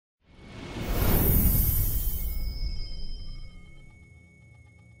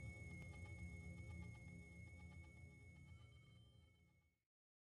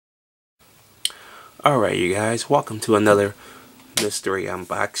Alright you guys, welcome to another mystery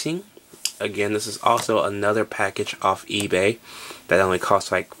unboxing. Again, this is also another package off eBay that only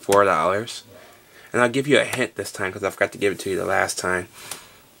costs like $4. And I'll give you a hint this time because I forgot to give it to you the last time.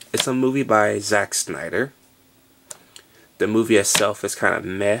 It's a movie by Zack Snyder. The movie itself is kind of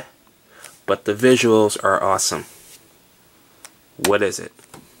meh, but the visuals are awesome. What is it?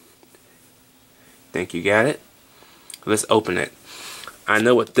 Think you got it? Let's open it. I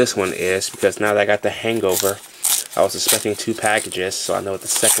know what this one is because now that I got the hangover, I was expecting 2 packages, so I know what the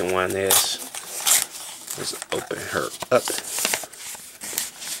second one is. Let's open her up.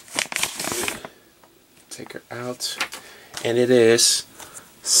 Take her out. And it is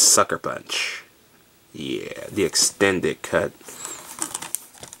Sucker Punch. Yeah, the extended cut.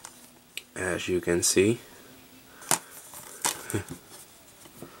 As you can see.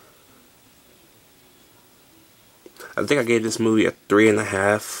 I think I gave this movie a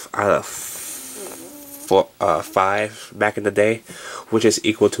 3.5 out of 5 back in the day, which is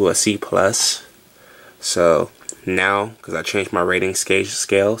equal to a C+. So now, because I changed my rating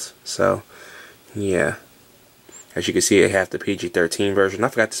scales, so yeah. As you can see, I have the PG-13 version. I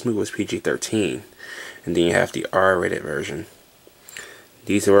forgot this movie was PG-13. And then you have the R-rated version.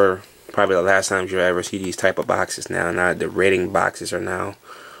 These were probably the last times you ever see these type of boxes now. Now the rating boxes are now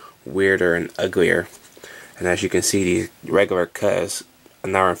weirder and uglier. And as you can see, the regular cut is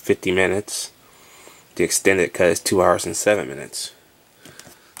 1 hour and 50 minutes. The extended cut is 2 hours and 7 minutes.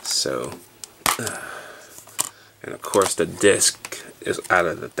 So, and of course the disc is out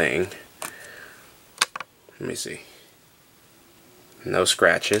of the thing. Let me see. No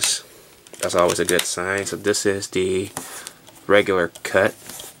scratches. That's always a good sign. So this is the regular cut.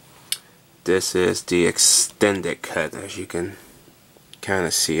 This is the extended cut, as you can kind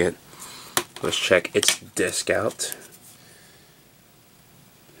of see it. Let's check its disc out.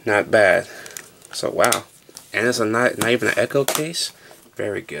 Not bad. So wow. And it's not even an echo case.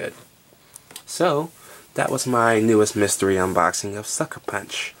 Very good. So that was my newest mystery unboxing of Sucker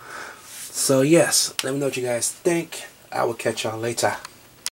Punch. So yes, let me know what you guys think. I will catch y'all later.